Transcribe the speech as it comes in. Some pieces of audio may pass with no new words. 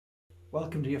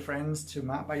Welcome to your friends to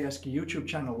Matt Bajerski YouTube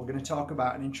channel. We're going to talk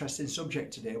about an interesting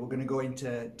subject today. We're going to go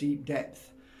into deep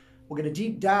depth. We're going to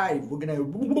deep dive. We're going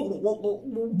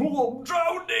to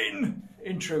drowning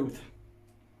in truth.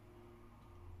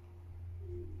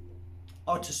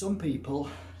 Or to some people,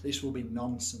 this will be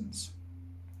nonsense.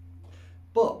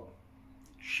 But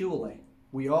surely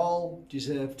we all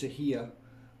deserve to hear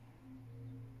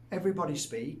everybody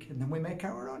speak, and then we make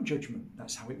our own judgment.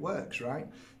 That's how it works, right?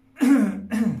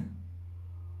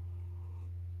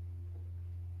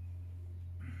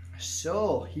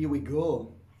 So here we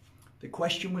go. The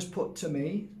question was put to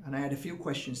me, and I had a few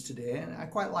questions today, and I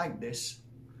quite like this.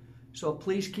 So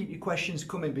please keep your questions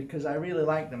coming because I really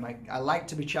like them. I like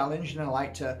to be challenged, and I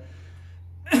like to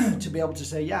to be able to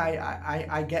say, yeah,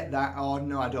 I get that, or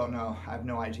no, I don't know. I have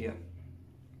no idea.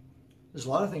 There's a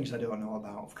lot of things I don't know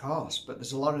about, of course, but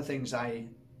there's a lot of things I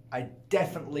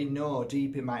definitely know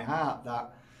deep in my heart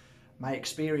that my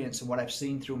experience and what I've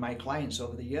seen through my clients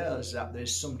over the years, that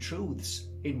there's some truths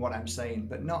in what I'm saying,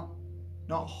 but not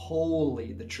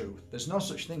wholly the truth. There's no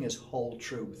such thing as whole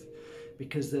truth,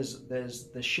 because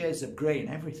there's shades of grey in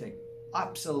everything,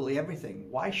 absolutely everything.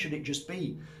 Why should it just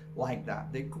be like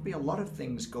that? There could be a lot of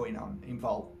things going on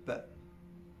involved, but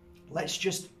let's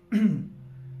just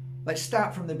let's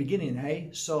start from the beginning, hey?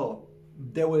 So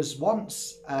there was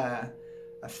once a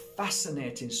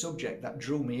fascinating subject that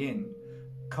drew me in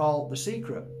called The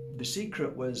Secret. The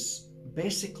Secret was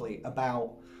basically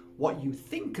about what you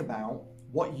think about,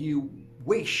 what you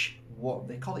wish, what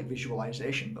they call it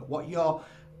visualization, but what you're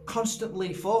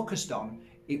constantly focused on,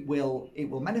 it will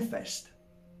manifest.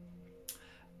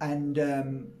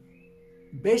 And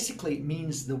basically it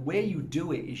means the way you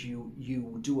do it is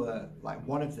you do like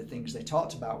one of the things they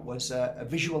talked about was a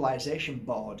visualization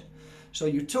board. So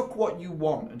you took what you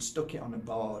want and stuck it on a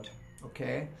board,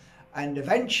 okay? And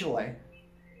eventually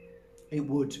it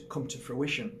would come to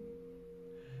fruition.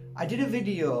 I did a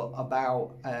video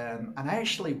about, and I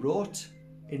actually wrote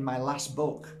in my last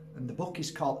book, and the book is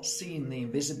called Seeing the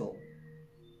Invisible.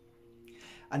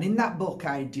 And in that book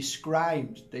I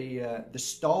described the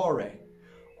story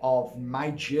of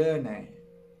my journey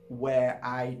where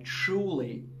I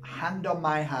truly, hand on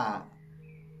my heart,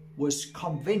 was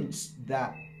convinced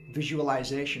that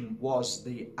visualization was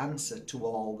the answer to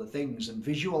all the things, and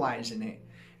visualizing it,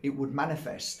 it would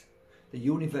manifest. The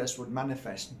universe would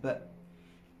manifest. But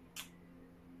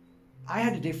I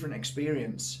had a different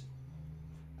experience,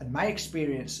 and my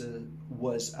experience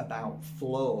was about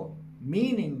flow,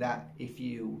 meaning that if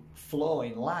you flow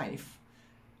in life,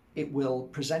 it will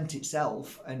present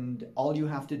itself, and all you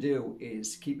have to do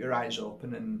is keep your eyes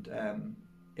open, and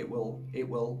it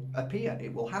will appear,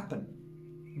 it will happen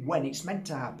when it's meant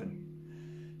to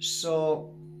happen.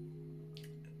 So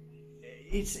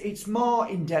it's more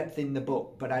in depth in the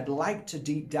book, but I'd like to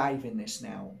deep dive in this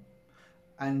now.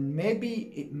 And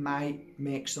maybe it might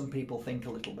make some people think a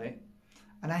little bit.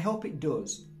 And I hope it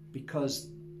does,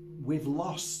 because we've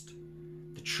lost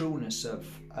the trueness of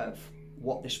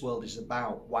what this world is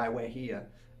about, why we're here,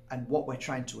 and what we're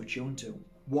trying to attune to.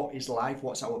 What is life,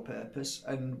 what's our purpose,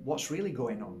 and what's really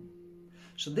going on.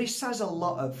 So this has a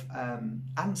lot of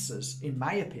answers, in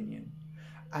my opinion,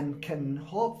 and can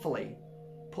hopefully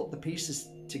put the pieces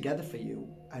together for you,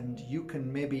 and you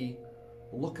can maybe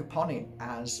look upon it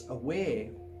as a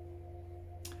way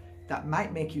that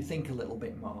might make you think a little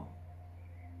bit more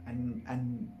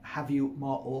and have you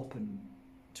more open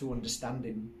to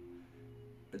understanding.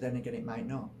 But then again, it might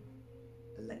not.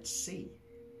 Let's see.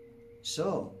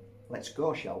 So let's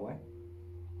go, shall we?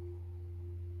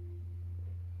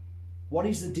 What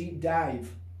is the deep dive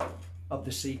of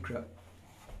the secret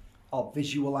of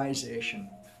visualization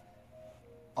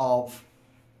of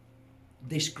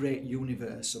this great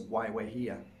universe of why we're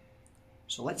here?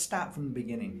 So let's start from the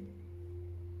beginning.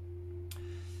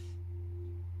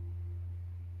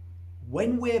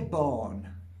 When we're born,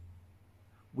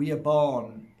 we are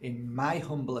born, in my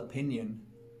humble opinion,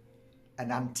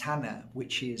 an antenna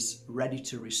which is ready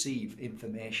to receive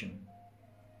information.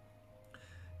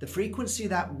 The frequency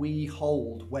that we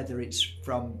hold, whether it's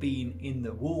from being in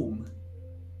the womb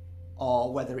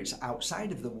or whether it's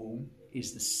outside of the womb,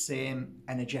 is the same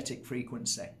energetic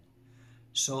frequency.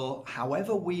 So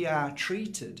however we are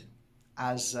treated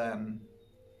as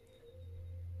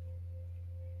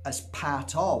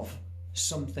part of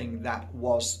something that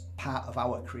was part of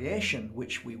our creation,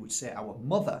 which we would say our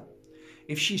mother,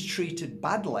 if she's treated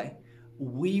badly,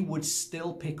 we would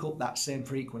still pick up that same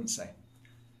frequency.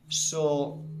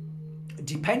 So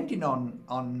depending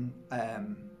on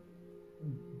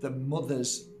the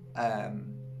mother's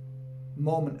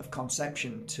moment of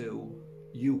conception to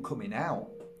you coming out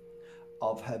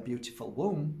of her beautiful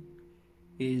womb,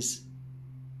 is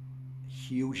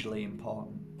hugely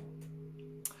important.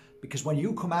 Because when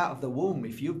you come out of the womb,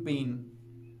 if you've been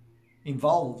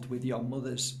involved with your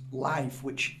mother's life,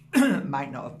 which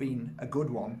might not have been a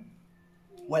good one,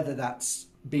 whether that's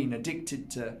being addicted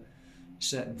to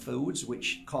certain foods,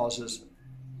 which causes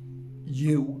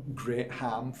you great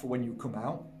harm for when you come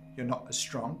out, you're not as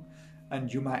strong,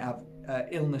 and you might have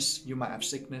illness, you might have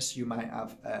sickness, you might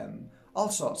have all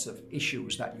sorts of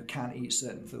issues that you can't eat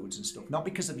certain foods and stuff, not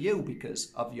because of you,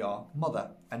 because of your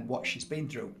mother and what she's been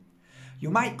through. You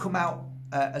might come out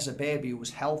as a baby who was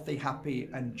healthy, happy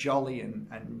and jolly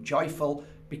and joyful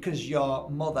because your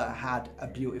mother had a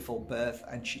beautiful birth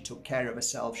and she took care of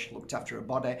herself, she looked after her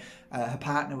body, her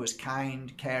partner was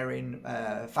kind, caring,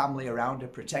 family around her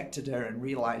protected her, and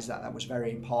realised that that was a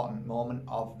very important moment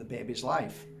of the baby's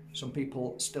life. Some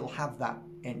people still have that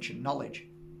ancient knowledge.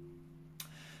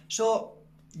 So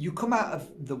you come out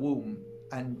of the womb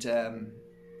and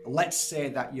let's say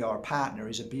that your partner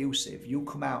is abusive. You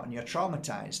come out and you're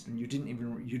traumatized, and you don't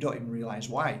even realize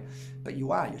why, but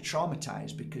you are. You're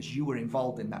traumatized because you were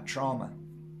involved in that trauma.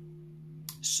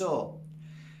 So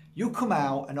you come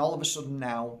out, and all of a sudden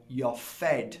now you're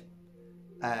fed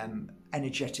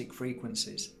energetic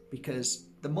frequencies, because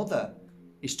the mother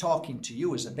is talking to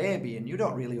you as a baby, and you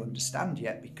don't really understand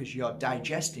yet because you're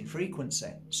digesting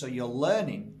frequency. So you're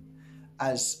learning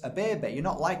as a baby. You're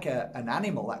not like an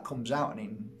animal that comes out and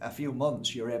in a few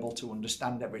months you're able to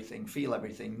understand everything, feel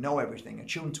everything, know everything,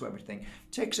 attune to everything.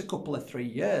 It takes a couple of 3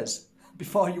 years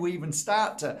before you even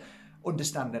start to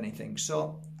understand anything.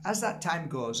 So as that time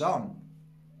goes on,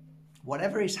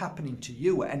 whatever is happening to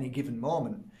you at any given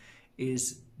moment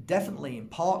is definitely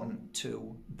important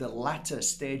to the latter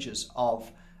stages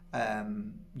of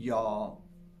your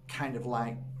kind of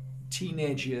like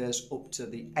teenage years up to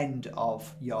the end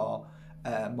of your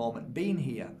moment being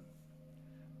here.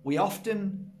 We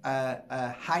often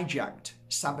hijacked,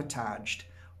 sabotaged,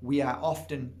 we are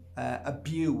often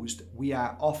abused, we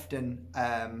are often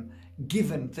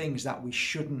given things that we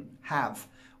shouldn't have.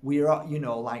 We are, you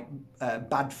know, like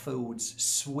bad foods,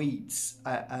 sweets,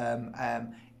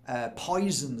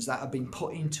 poisons that have been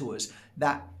put into us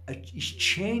that is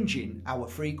changing our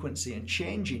frequency and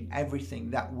changing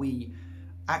everything that we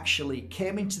actually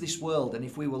came into this world, and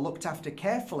if we were looked after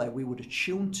carefully, we would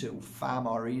attune to far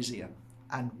more easier,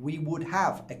 and we would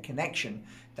have a connection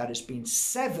that has been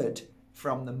severed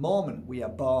from the moment we are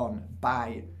born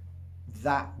by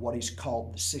that what is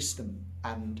called the system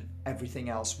and everything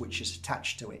else which is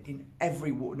attached to it. In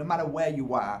every, no matter where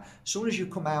you are, as soon as you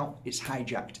come out, it's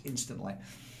hijacked instantly,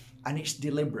 and it's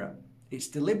deliberate. It's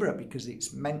deliberate because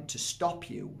it's meant to stop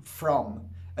you from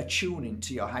attuning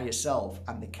to your higher self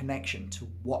and the connection to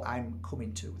what I'm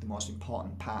coming to, the most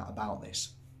important part about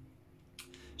this.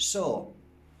 So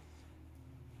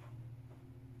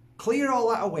clear all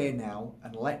that away now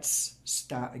and let's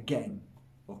start again,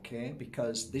 okay?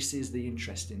 Because this is the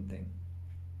interesting thing.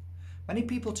 Many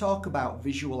people talk about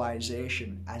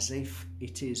visualization as if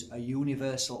it is a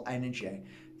universal energy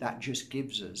that just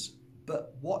gives us.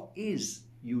 But what is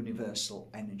universal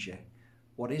energy?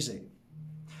 What is it?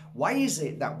 Why is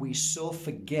it that we so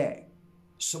forget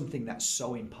something that's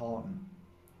so important?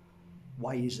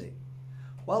 Why is it?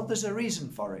 Well, there's a reason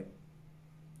for it.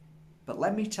 But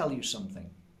let me tell you something.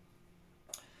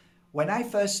 When I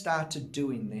first started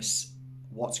doing this,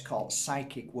 what's called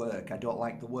psychic work, I don't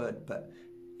like the word, but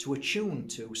to attune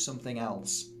to something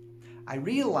else, I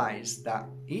realized that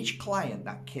each client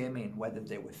that came in, whether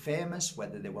they were famous,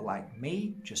 whether they were like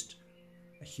me, just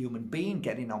a human being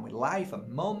getting on with life, a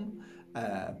mum,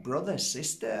 brother,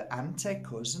 sister, auntie,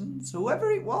 cousins,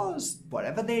 whoever it was,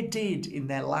 whatever they did in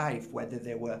their life, whether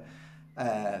they were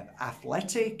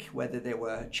athletic, whether they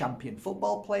were champion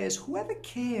football players, whoever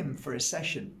came for a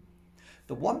session,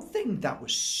 the one thing that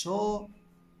was so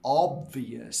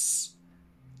obvious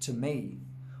to me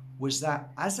was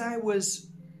that as I was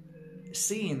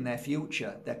seeing their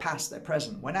future, their past, their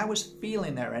present, when I was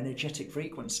feeling their energetic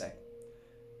frequency,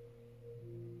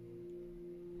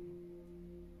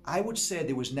 I would say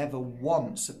there was never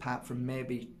once, apart from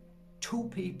maybe 2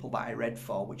 people that I read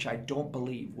for, which I don't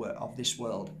believe were of this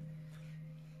world,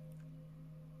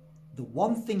 the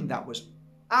one thing that was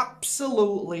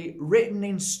absolutely written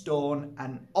in stone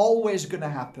and always going to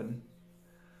happen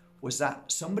was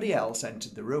that somebody else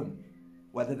entered the room.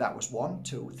 Whether that was 1,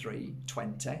 2, 3,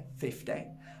 20, 50,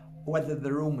 whether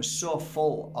the room was so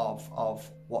full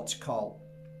of what's called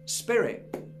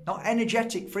spirit, not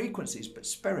energetic frequencies, but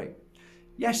spirit.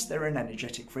 Yes, they're an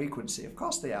energetic frequency, of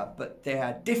course they are, but they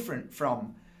are different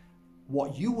from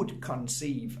what you would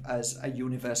conceive as a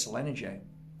universal energy.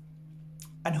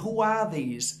 And who are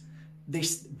these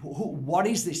what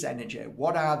is this energy?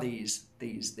 What are these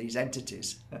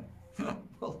entities?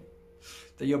 Well,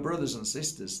 they're your brothers and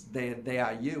sisters. They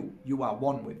are you. You are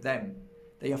one with them.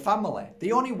 They're your family.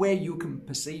 The only way you can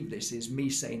perceive this is me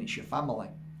saying it's your family.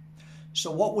 So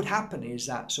what would happen is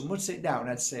that someone would sit down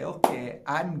and I'd say, okay,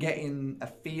 I'm getting a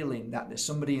feeling that there's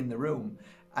somebody in the room,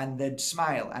 and they'd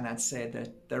smile and I'd say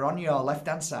that they're on your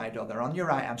left-hand side or they're on your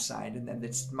right-hand side, and then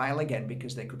they'd smile again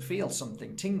because they could feel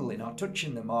something tingling or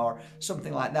touching them or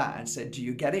something like that, and said, do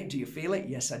you get it? Do you feel it?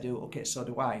 Yes, I do. Okay, so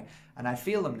do I. And I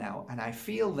feel them now, and I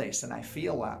feel this and I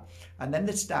feel that. And then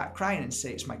they'd start crying and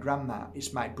say, it's my grandma,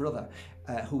 it's my brother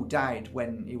who died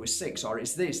when he was 6, or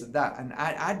it's this and that. And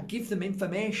I'd give them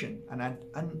information,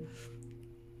 and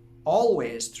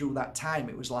always through that time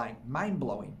it was like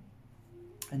mind-blowing.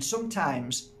 And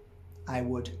sometimes I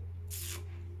would,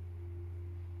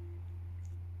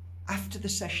 after the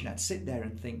session, I'd sit there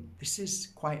and think, this is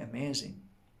quite amazing.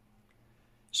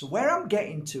 So where I'm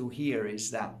getting to here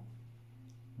is that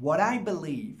what I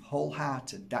believe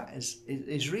wholehearted, that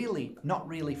is really not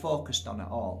really focused on at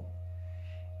all,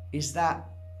 is that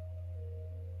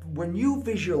when you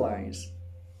visualize,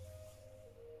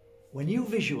 when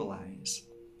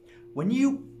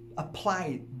you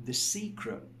apply the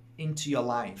secret into your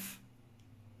life,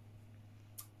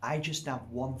 I just have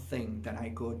one thing that I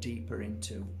go deeper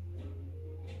into.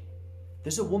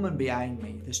 There's a woman behind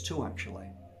me. There's two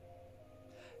actually.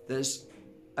 There's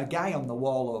a guy on the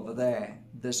wall over there.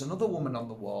 There's another woman on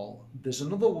the wall. There's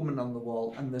another woman on the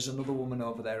wall, and there's another woman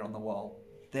over there on the wall.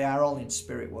 They are all in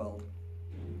spirit world.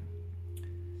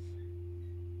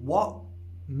 What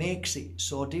makes it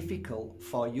so difficult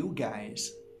for you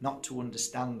guys not to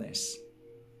understand this?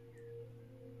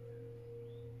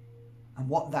 And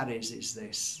what that is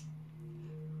this.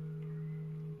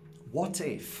 What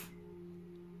if,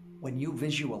 when you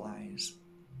visualize,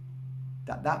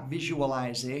 that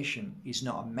visualization is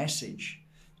not a message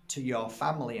to your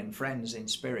family and friends in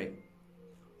spirit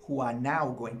who are now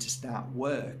going to start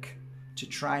work to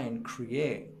try and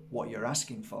create what you're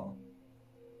asking for?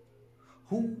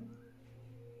 Who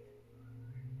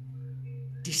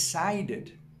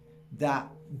decided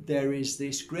that there is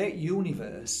this great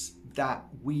universe that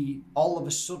we all of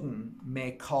a sudden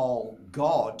may call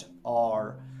God,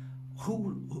 or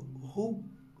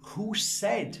who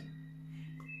said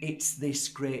it's this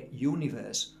great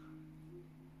universe?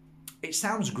 It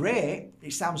sounds great,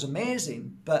 it sounds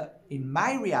amazing, but in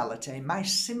my reality, in my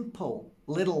simple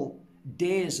little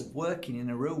days of working in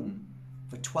a room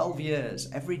for 12 years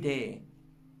every day,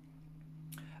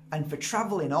 and for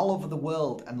traveling all over the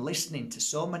world and listening to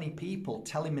so many people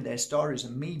telling me their stories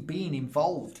and me being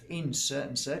involved in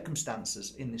certain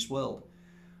circumstances in this world,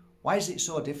 why is it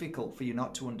so difficult for you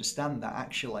not to understand that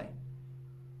actually,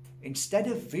 instead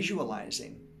of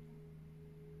visualizing,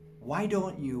 why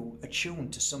don't you attune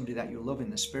to somebody that you love in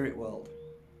the spirit world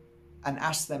and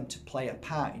ask them to play a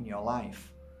part in your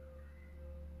life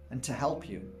and to help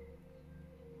you?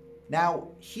 Now,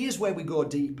 here's where we go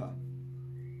deeper.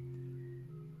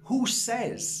 Who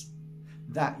says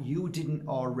that you didn't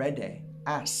already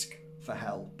ask for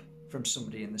help from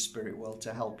somebody in the spirit world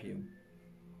to help you?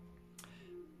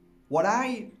 What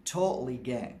I totally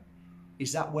get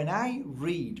is that when I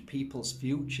read people's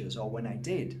futures, or when I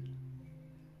did,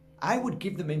 I would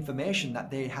give them information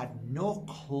that they had no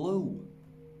clue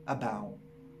about.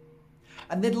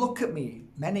 And they'd look at me,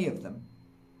 many of them,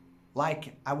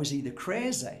 like I was either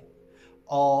crazy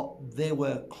or they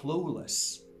were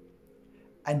clueless.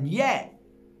 And yet,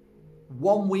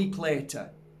 1 week later,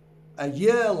 a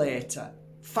year later,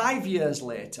 5 years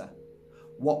later,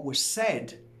 what was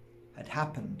said had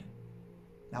happened.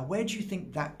 Now, where do you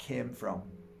think that came from?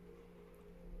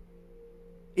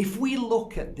 If we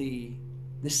look at the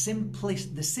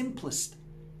simplest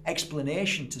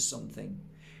explanation to something,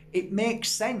 it makes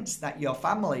sense that your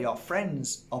family or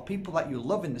friends or people that you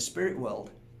love in the spirit world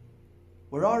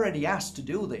were already asked to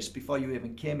do this before you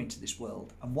even came into this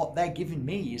world. And what they're giving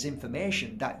me is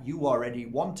information that you already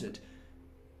wanted.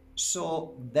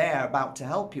 So they're about to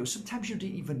help you. Sometimes you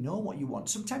didn't even know what you want.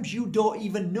 Sometimes you don't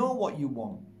even know what you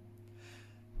want.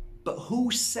 But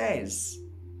who says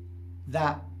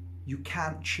that you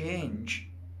can't change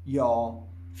your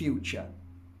future?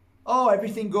 Oh,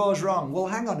 everything goes wrong. Well,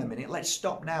 hang on a minute. Let's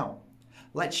stop now.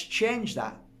 Let's change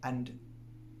that and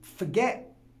forget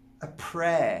a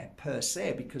prayer per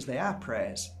se, because they are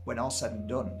prayers when all said and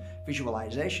done.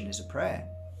 Visualization is a prayer.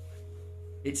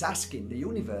 It's asking the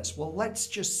universe, well, let's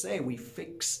just say we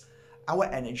fix our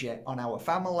energy on our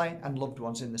family and loved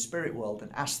ones in the spirit world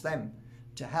and ask them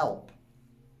to help.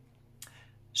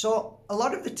 So a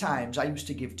lot of the times I used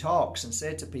to give talks and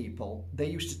say to people, they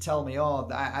used to tell me, oh,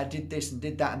 I did this and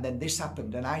did that, and then this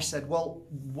happened. And I said, well,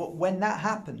 when that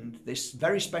happened, this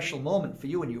very special moment for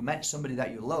you and you met somebody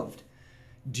that you loved,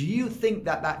 do you think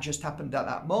that that just happened at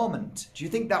that moment? Do you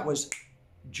think that was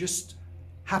just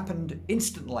happened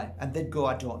instantly? And they'd go,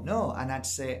 I don't know. And I'd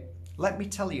say, let me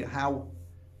tell you how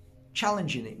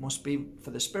challenging it must be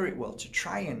for the spirit world to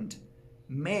try and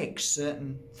make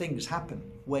certain things happen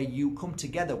where you come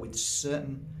together with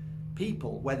certain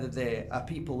people, whether they are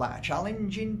people that are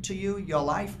challenging to you, your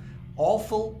life,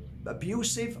 awful,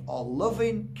 abusive, or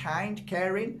loving, kind,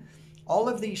 caring. All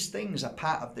of these things are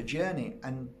part of the journey,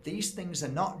 and these things are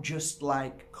not just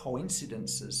like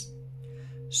coincidences.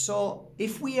 So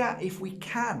if we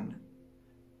can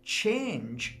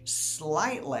change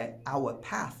slightly our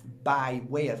path by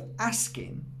way of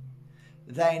asking,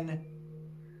 then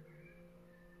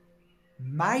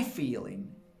my feeling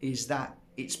is that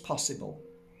it's possible.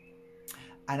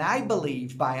 And I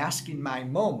believe by asking my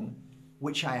mum,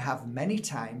 which I have many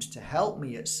times, to help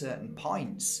me at certain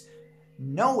points,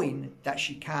 knowing that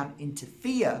she can't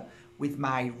interfere with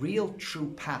my real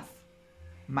true path,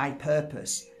 my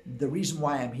purpose, the reason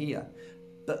why I'm here,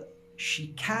 but she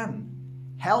can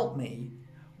help me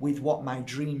with what my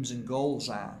dreams and goals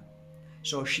are.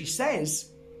 So she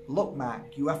says, look,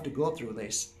 Mark, you have to go through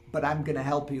this, but I'm going to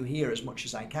help you here as much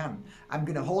as I can. I'm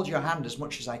going to hold your hand as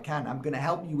much as I can. I'm going to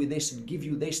help you with this and give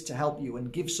you this to help you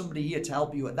and give somebody here to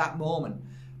help you at that moment.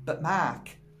 But Mark,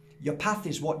 your path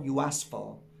is what you asked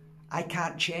for. I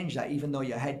can't change that, even though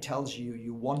your head tells you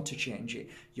you want to change it.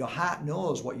 Your heart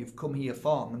knows what you've come here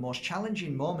for. And the most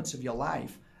challenging moments of your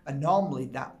life are normally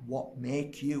that what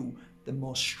make you the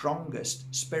most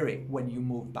strongest spirit when you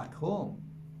move back home.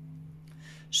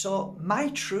 So my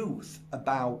truth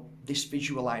about this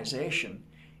visualization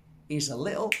is a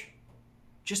little,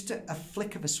 just a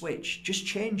flick of a switch. Just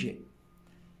change it.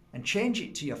 And change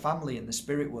it to your family in the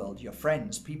spirit world, your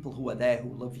friends, people who are there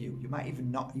who love you. You might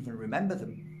even not even remember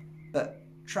them. But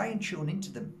try and tune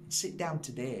into them. Sit down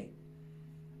today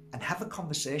and have a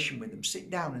conversation with them. Sit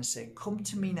down and say, come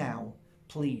to me now,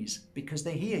 please, because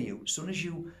they hear you. As soon as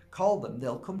you call them,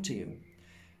 they'll come to you.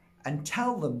 And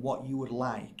tell them what you would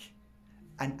like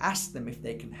and ask them if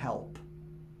they can help.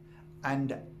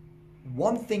 And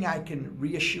one thing I can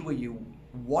reassure you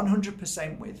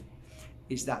 100% with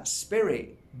is that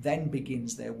spirit then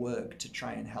begins their work to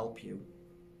try and help you.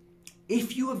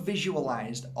 If you have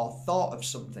visualized or thought of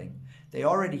something, they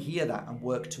already hear that and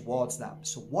work towards that.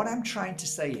 So what I'm trying to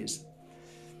say is,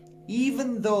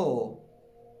 even though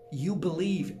you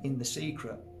believe in the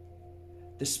secret,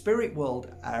 the spirit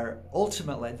world are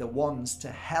ultimately the ones to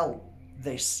help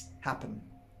this happen.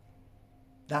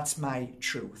 That's my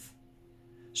truth.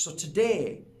 So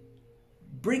today,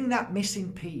 bring that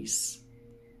missing piece.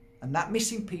 And that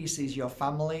missing piece is your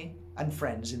family and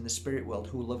friends in the spirit world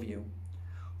who love you,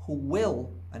 who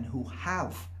will and who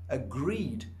have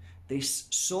agreed this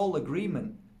soul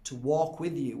agreement to walk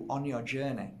with you on your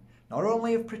journey, not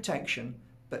only of protection,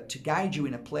 but to guide you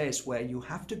in a place where you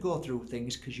have to go through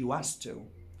things because you asked to,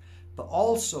 but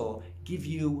also give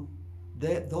you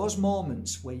those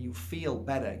moments where you feel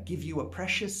better, give you a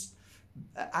precious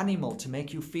animal to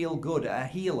make you feel good, a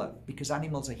healer, because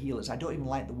animals are healers. I don't even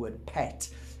like the word pet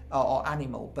or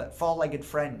animal, but four-legged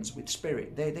friends with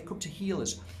spirit, they come to heal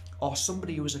us. Or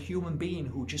somebody who is a human being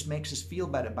who just makes us feel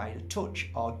better by a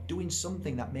touch or doing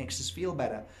something that makes us feel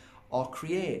better, or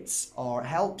creates or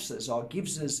helps us or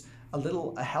gives us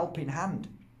a helping hand.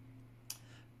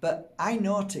 But I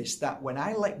noticed that when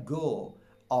I let go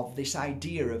of this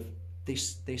idea of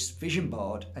this vision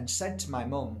board and said to my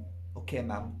mum, okay,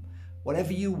 ma'am,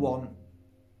 whatever you want,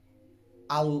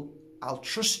 I'll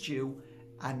trust you,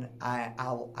 and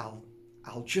I'll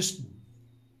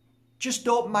just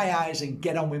open my eyes and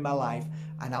get on with my life,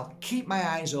 and I'll keep my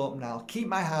eyes open, I'll keep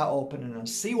my heart open, and I'll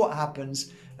see what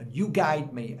happens, and you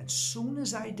guide me. And as soon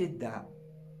as I did that,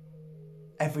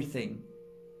 everything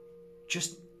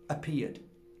just appeared.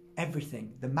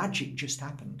 Everything. The magic just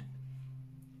happened.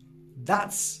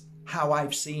 That's how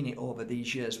I've seen it over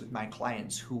these years with my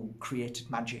clients who created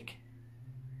magic.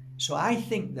 So I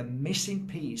think the missing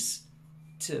piece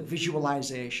to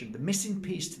visualization, the missing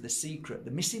piece to the secret,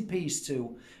 the missing piece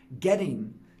to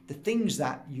getting the things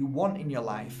that you want in your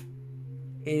life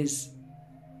is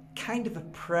kind of a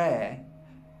prayer,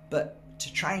 but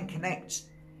to try and connect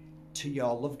to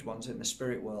your loved ones in the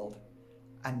spirit world,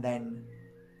 and then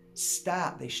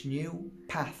start this new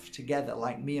path together,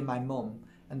 like me and my mum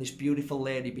and this beautiful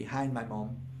lady behind my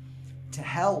mum, to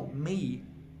help me,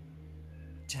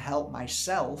 to help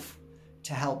myself,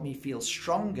 to help me feel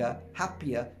stronger,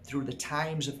 happier through the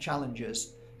times of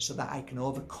challenges, so that I can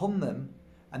overcome them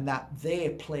and that they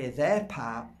play their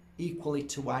part equally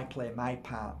to I play my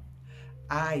part.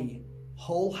 I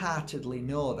wholeheartedly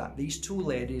know that these two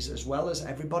ladies, as well as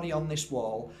everybody on this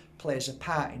wall, plays a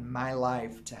part in my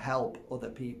life to help other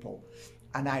people.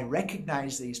 And I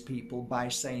recognize these people by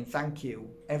saying thank you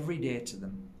every day to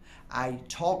them. I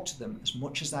talk to them as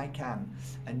much as I can,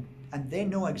 and they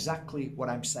know exactly what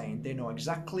I'm saying. They know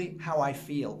exactly how I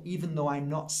feel. Even though I'm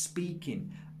not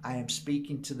speaking, I am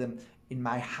speaking to them in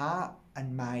my heart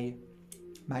and my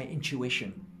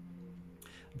intuition.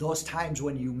 Those times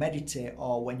when you meditate,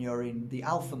 or when you're in the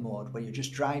alpha mode, where you're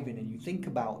just driving and you think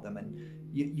about them and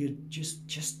you just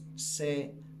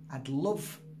say, I'd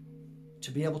love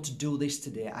to be able to do this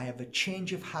today. I have a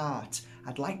change of heart.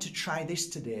 I'd like to try this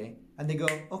today. And they go,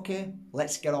 okay,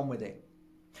 let's get on with it.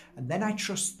 And then I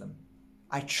trust them.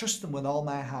 I trust them with all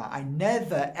my heart. I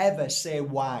never ever say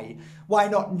why. Why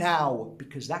not now?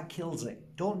 Because that kills it.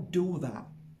 Don't do that.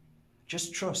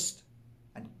 Just trust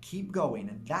and keep going.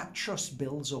 And that trust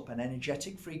builds up an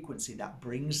energetic frequency that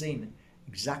brings in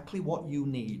exactly what you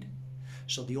need.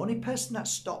 So the only person that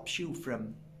stops you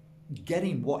from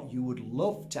getting what you would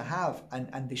love to have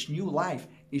and this new life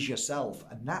is yourself.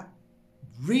 And that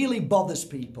really bothers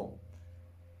people.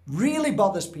 Really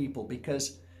bothers people,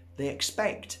 because they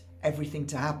expect everything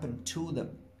to happen to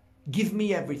them. Give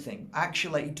me everything.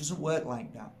 Actually, it doesn't work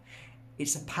like that.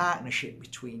 It's a partnership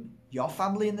between your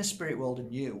family in the spirit world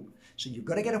and you. So you've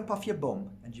got to get up off your bum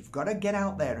and you've got to get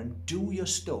out there and do your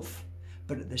stuff.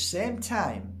 But at the same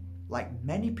time, like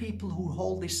many people who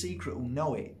hold this secret, who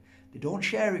know it, they don't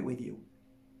share it with you.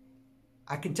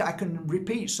 I can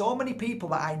repeat so many people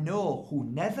that I know who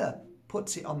never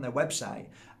puts it on their website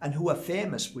and who are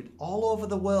famous with all over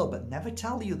the world but never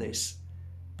tell you this.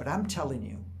 But I'm telling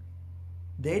you,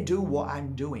 they do what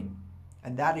I'm doing,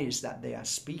 and that is that they are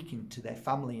speaking to their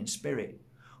family in spirit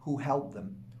who help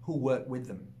them, who work with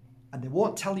them. And they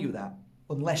won't tell you that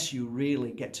unless you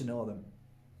really get to know them.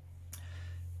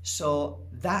 So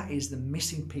that is the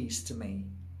missing piece to me.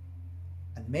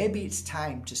 And maybe it's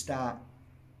time to start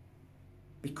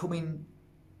becoming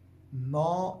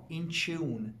more in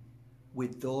tune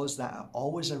with those that are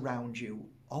always around you,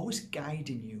 always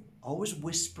guiding you, always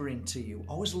whispering to you,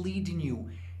 always leading you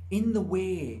in the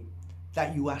way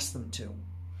that you ask them to.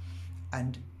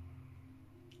 And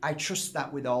I trust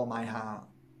that with all my heart.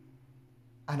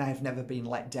 And I've never been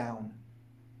let down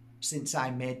since I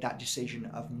made that decision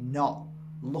of not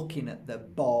looking at the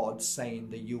board saying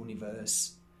the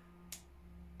universe.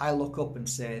 I look up and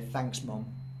say, thanks, Mum.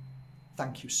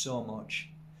 Thank you so much.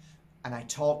 And I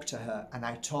talk to her, and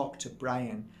I talk to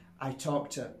Brian. I talk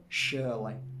to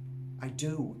Shirley. I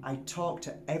do. I talk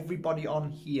to everybody on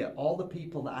here, all the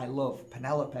people that I love,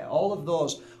 Penelope, all of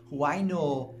those who I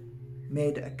know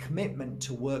made a commitment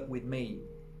to work with me.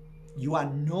 You are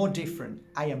no different.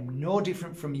 I am no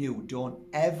different from you. Don't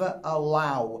ever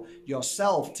allow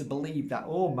yourself to believe that,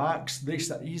 oh, Mark's this,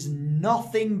 that. He's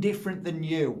nothing different than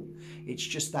you. It's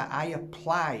just that I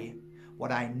apply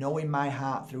what I know in my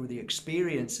heart through the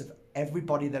experience of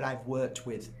everybody that I've worked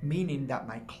with, meaning that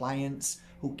my clients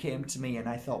who came to me and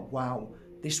I thought, wow,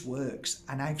 this works.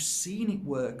 And I've seen it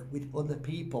work with other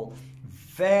people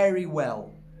very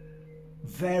well,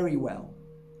 very well.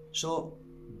 So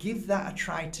give that a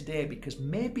try today, because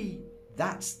maybe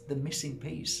that's the missing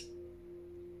piece.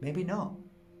 Maybe not.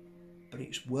 But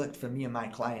it's worked for me and my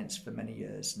clients for many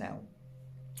years now.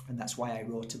 And that's why I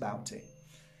wrote about it.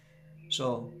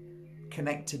 So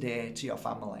connect today to your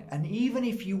family. And even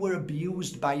if you were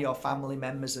abused by your family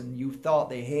members and you thought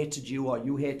they hated you or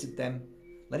you hated them,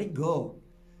 let it go.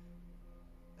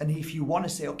 And if you want to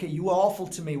say, okay, you were awful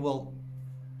to me, well,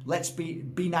 let's be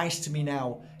nice to me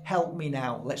now. Help me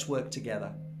now. Let's work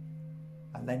together.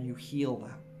 And then you heal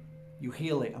that. You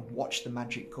heal it and watch the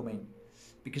magic come in.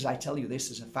 Because I tell you this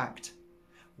as a fact.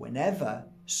 Whenever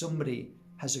somebody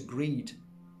has agreed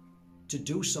to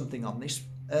do something on this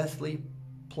earthly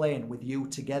plane with you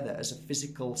together as a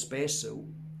physical spacesuit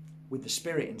with the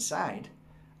spirit inside,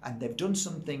 and they've done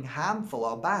something harmful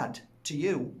or bad to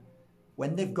you,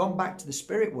 when they've gone back to the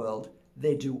spirit world,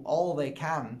 they do all they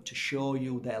can to show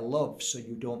you their love so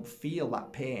you don't feel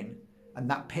that pain. And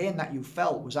that pain that you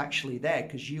felt was actually there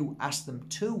because you asked them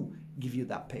to give you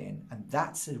that pain. And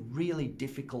that's a really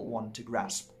difficult one to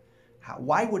grasp.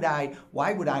 Why would I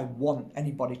want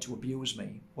anybody to abuse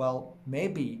me? Well,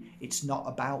 maybe it's not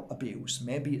about abuse.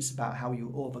 Maybe it's about how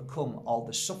you overcome all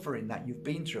the suffering that you've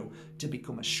been through to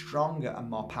become a stronger and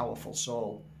more powerful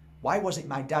soul. Why was it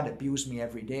my dad abused me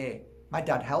every day? My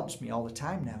dad helps me all the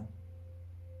time now.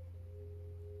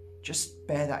 Just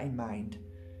bear that in mind.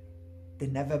 They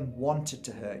never wanted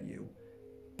to hurt you,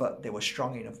 but they were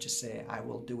strong enough to say, I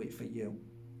will do it for you.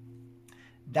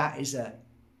 That is a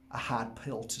hard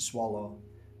pill to swallow,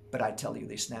 but I tell you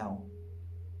this now,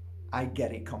 I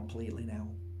get it completely now.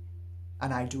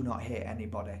 And I do not hate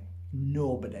anybody,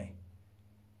 nobody.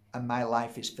 And my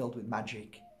life is filled with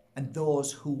magic. And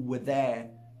those who were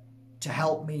there to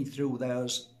help me through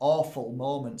those awful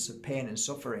moments of pain and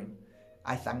suffering,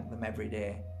 I thank them every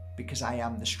day, because I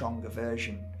am the stronger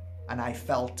version, and I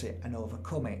felt it and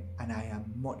overcome it, and I am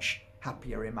much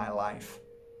happier in my life.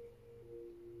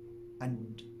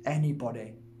 And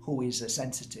anybody who is a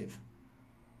sensitive,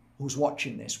 who's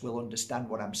watching this, will understand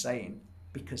what I'm saying,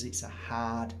 because it's a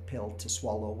hard pill to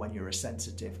swallow when you're a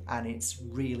sensitive, and it's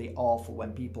really awful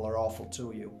when people are awful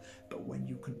to you. But when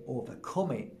you can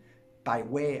overcome it by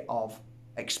way of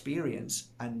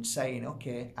experience and saying,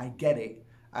 okay, I get it,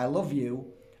 I love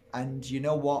you, and you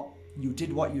know what, you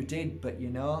did what you did, but you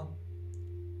know,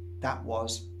 that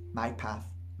was my path,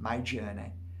 my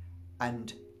journey,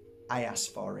 and I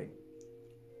asked for it.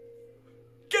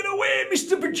 Get away,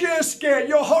 Mr. Bajerski,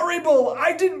 you're horrible.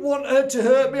 I didn't want her to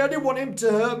hurt me. I didn't want him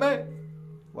to hurt me.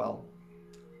 Well,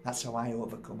 that's how I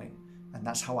overcome it. And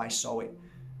that's how I saw it.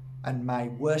 And my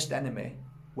worst enemy,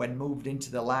 when moved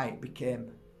into the light,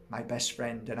 became my best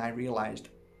friend. And I realized,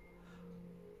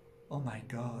 oh my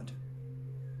God,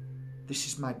 this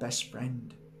is my best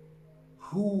friend.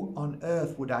 Who on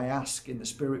earth would I ask in the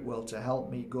spirit world to help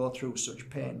me go through such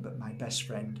pain but my best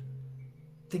friend?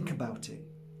 Think about it.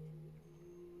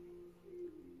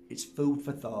 It's food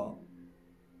for thought.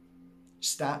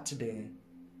 Start today.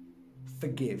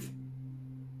 Forgive.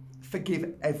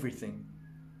 Forgive everything.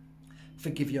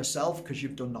 Forgive yourself because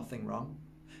you've done nothing wrong.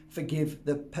 Forgive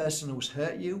the person who's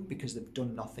hurt you because they've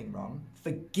done nothing wrong.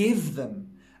 Forgive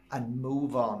them and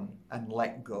move on and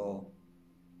let go.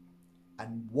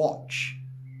 And watch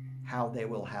how they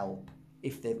will help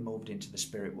if they've moved into the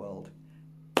spirit world.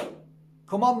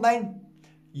 Come on then.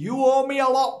 You owe me a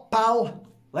lot, pal.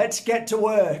 Let's get to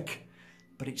work.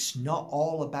 But it's not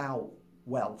all about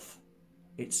wealth.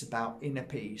 It's about inner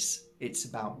peace. It's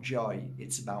about joy.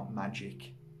 It's about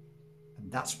magic. And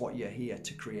that's what you're here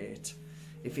to create.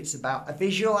 If it's about a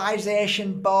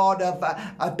visualization board of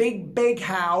a big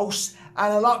house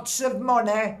and lots of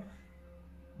money,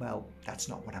 well, that's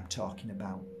not what I'm talking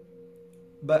about.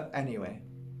 But anyway,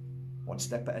 one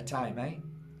step at a time, eh?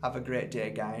 Have a great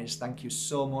day, guys. Thank you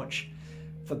so much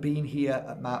for being here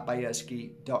at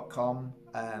markbajerski.com.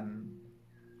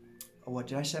 What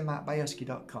did I say?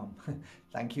 markbajerski.com.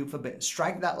 Thank you for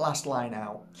strike that last line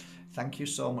out. Thank you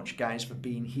so much, guys, for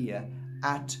being here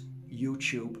at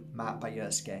YouTube Mark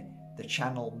Bajerski. The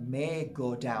channel may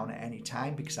go down at any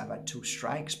time because I've had 2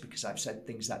 strikes because I've said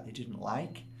things that they didn't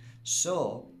like.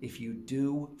 So if you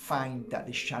do find that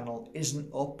this channel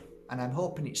isn't up, and I'm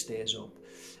hoping it stays up,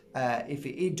 if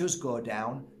it does go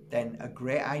down, then a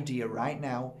great idea right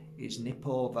now is nip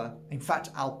over. In fact,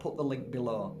 I'll put the link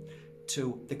below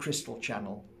to the Crystal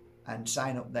channel and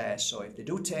sign up there. So if they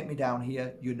do take me down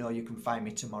here, you know you can find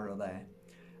me tomorrow there.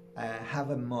 Have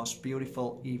a most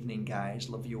beautiful evening, guys.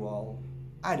 Love you all.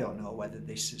 I don't know whether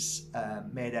this has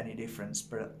made any difference,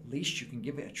 but at least you can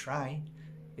give it a try.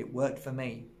 It worked for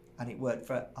me, and it worked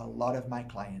for a lot of my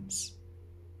clients.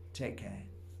 Take care.